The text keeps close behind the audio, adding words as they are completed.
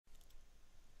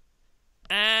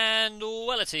And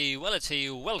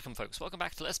welcome folks, welcome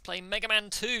back to Let's Play Mega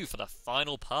Man 2 for the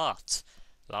final part.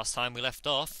 Last time we left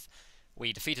off,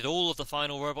 we defeated all of the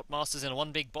final Robot Masters in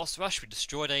one big boss rush. We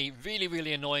destroyed a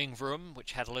really annoying room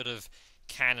which had a load of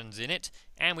cannons in it,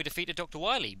 and we defeated Dr.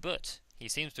 Wily, but he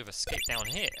seems to have escaped down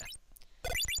here.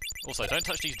 Also, don't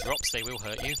touch these drops, they will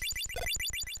hurt you.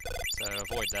 So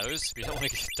avoid those. We don't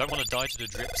want to die to the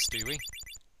drips, do we?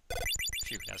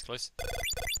 Phew, that was close.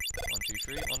 1, 2,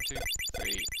 3, 1, 2,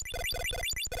 3.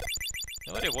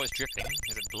 No idea what is dripping.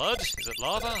 Is it blood? Is it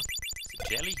lava? Is it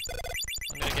jelly?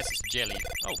 I'm gonna guess it's jelly.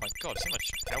 Oh my god, see how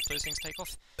much health those things take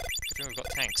off? Good thing we've got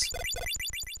tanks.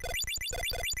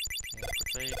 Okay,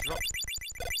 quickly drop.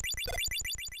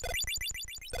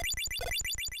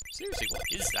 Seriously, what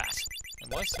is that?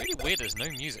 And why it's really weird there's no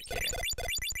music here.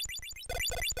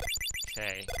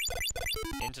 Okay.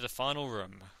 Into the final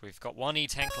room. We've got one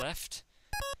E-tank left.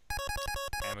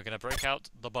 And we're going to break out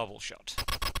the bubble shot.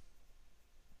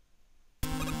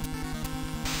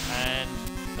 And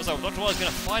also, Dr. Wily's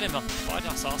going to fight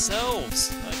us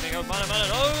ourselves. I think, oh man,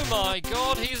 oh my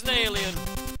god, he's an alien.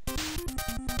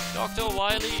 Dr.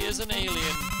 Wily is an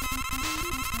alien.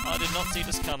 I did not see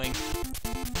this coming.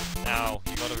 Now,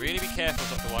 you've got to really be careful,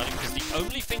 Dr. Wily, because the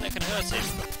only thing that can hurt him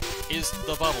is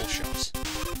the bubble shot.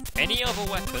 Any other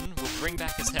weapon will bring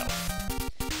back his health.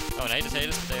 Oh, and I hate to say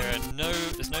this, but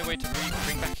there's no way to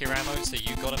bring back your ammo, so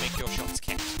you gotta make your shots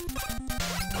count.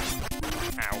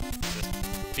 Ow.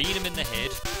 Just beat him in the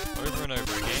head, over and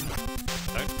over again.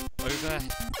 Don't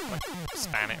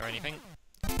spam it or anything,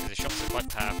 because the shots are quite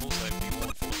powerful, so be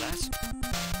warned for that.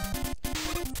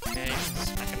 Okay,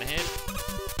 smack in the head.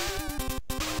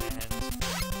 And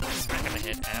smack in the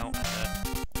head. Ow, that hurt.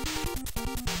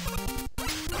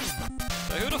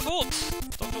 So who'd have thought?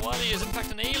 Dr. Wily is in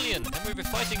fact an alien, and we've been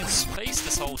fighting in space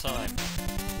this whole time.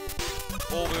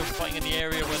 Or we were fighting in the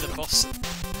area where the boss, what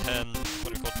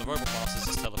do we call it, the Robot Masters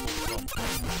is teleported from.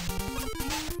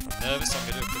 I'm nervous, so I'm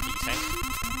going to do a quick E-tank.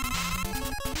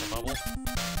 The bubble.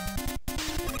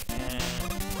 Okay, and...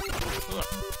 nope,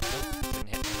 didn't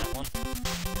hit me on that one.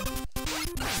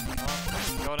 Oh,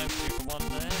 got him, 2 for 1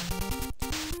 there.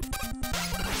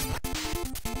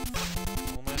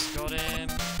 Almost got him.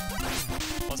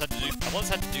 I once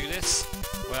had to do this,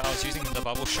 where I was using the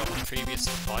bubble shot in the previous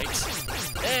fight.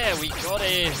 There, we got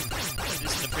him!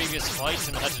 This is the previous fight,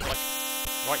 and I had to,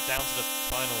 right down to the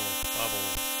final bubble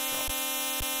shot.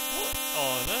 What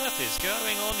on earth is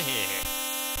going on here?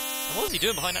 And what was he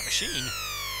doing behind that machine?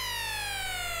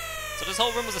 So this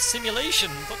whole room was a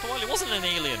simulation. Dr. Wily wasn't an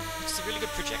alien. He's just a really good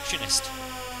projectionist.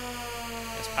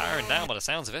 He's powering down by the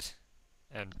sounds of it.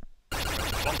 And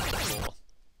bonk the floor.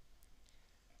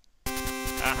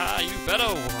 Aha, you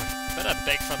better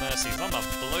beg for mercy, I'm gonna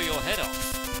blow your head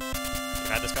off. We've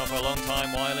had this going for a long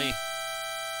time, Wily.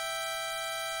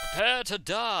 Prepare to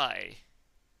die!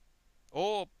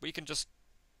 Or we can just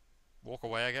walk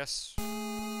away, I guess.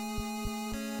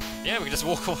 Yeah, we can just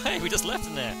walk away, we just left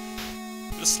him there.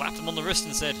 We just slapped him on the wrist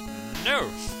and said, no!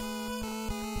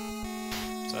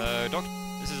 So,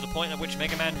 this is the point at which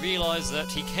Mega Man realised that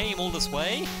he came all this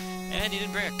way, and he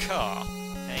didn't bring a car.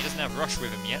 And he doesn't have Rush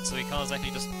with him yet, so he can't exactly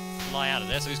just fly out of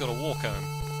there, so he's got to walk home.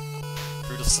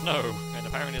 Through the snow. And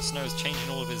apparently the snow is changing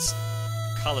all of his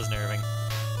colours and everything.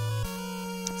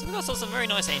 So we've got some very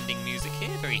nice ending music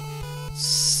here, very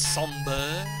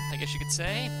somber, I guess you could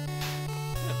say.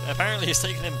 Yeah, apparently it's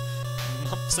taken him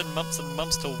months and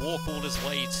months to walk all his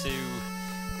way to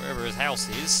wherever his house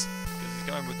is, because he's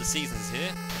going with the seasons here,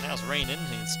 and now it's raining,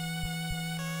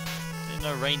 there's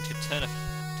no rain to turn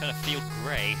a field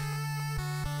grey.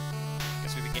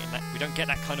 We don't get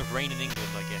that kind of rain in England,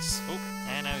 I guess. Oh,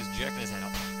 and now he's jerking his head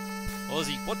up.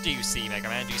 What do you see, Mega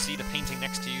Man? Do you see the painting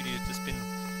next to you you've just been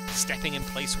stepping in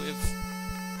place with?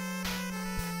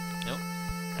 Nope.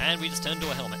 And we just turned to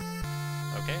a helmet.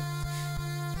 Okay.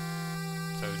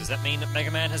 So does that mean that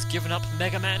Mega Man has given up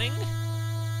Mega Manning?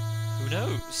 Who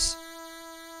knows?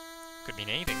 Could mean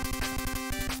anything.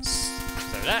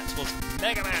 So that was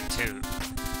Mega Man 2.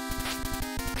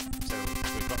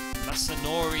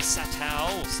 Masanori Satu,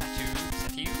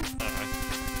 I don't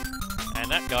know. And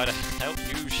that guy to help,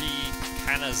 Yuji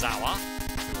Kanazawa,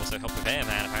 who also helped with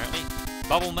Airman apparently.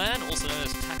 Bubble Man, also known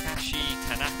as Takashi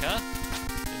Tanaka.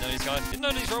 Didn't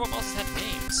know these Robot Masters had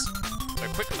names. So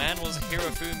Quick Man was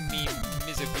Hirofumi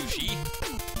Mizuguchi.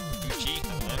 I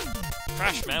don't know.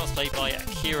 Crash Man was played by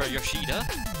Akira Yoshida.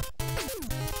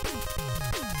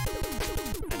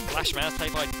 And Flash Man was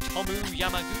played by Tomu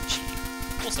Yamaguchi.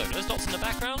 Also, those dots in the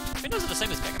background, I think those are the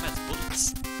same as Mega Man's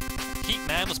bullets. Heat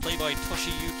Man was played by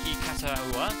Toshiyuki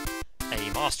Kataoa,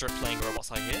 a master at playing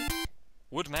robots, I hear.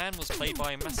 Woodman was played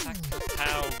by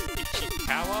Masakatao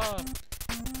Ichikawa.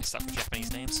 I stuck with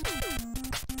Japanese names.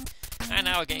 And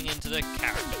now we're getting into the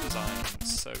character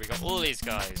designs. So we got all these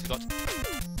guys. We got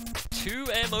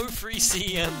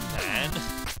 2M03CM man.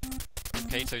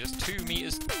 Okay, so just 2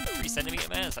 meters, 3 centimeter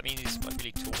man. Does that mean he's like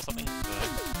really tall or something?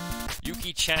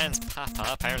 Yuki-chan's papa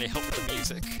apparently helped with the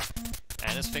music.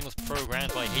 And this thing was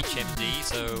programmed by HMD,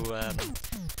 so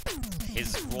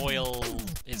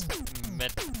his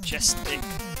majestic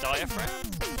diaphragm?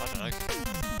 I don't know.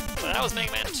 But that was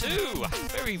Mega Man 2!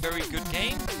 Very, very good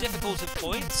game. Difficult at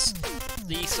points.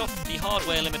 The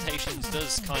hardware limitations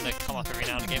does kind of come up every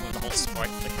now and again with the whole sprite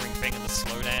flickering thing and the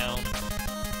slowdown.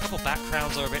 A couple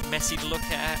backgrounds are a bit messy to look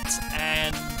at,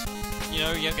 and you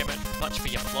know, you don't get much for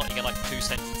your plot, you get like 2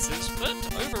 sentences, but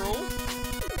overall,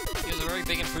 it was a very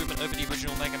big improvement over the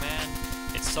original Mega Man.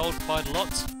 It sold quite a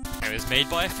lot, and it was made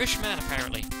by a fishman,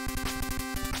 apparently.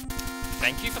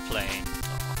 Thank you for playing.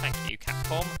 Oh, thank you,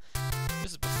 Capcom.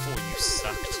 This is before you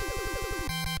sucked.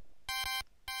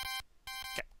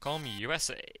 Capcom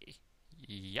USA.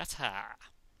 Yatta!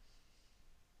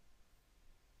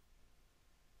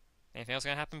 Anything else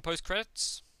going to happen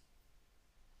post-credits?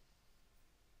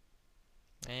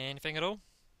 Anything at all?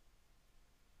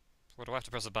 Or do I have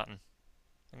to press a button?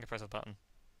 I'm going to press a button.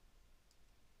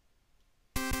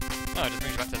 Oh, it just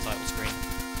moves you back to the title screen.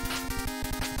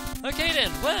 Okay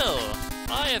then, well,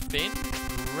 I have been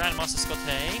Grandmaster Scott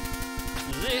A.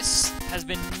 This has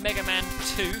been Mega Man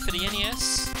 2 for the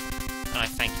NES, and I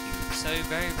thank you so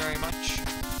very, very much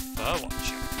for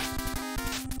watching.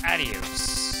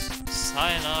 Adios,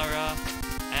 sayonara,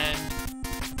 and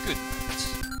good night.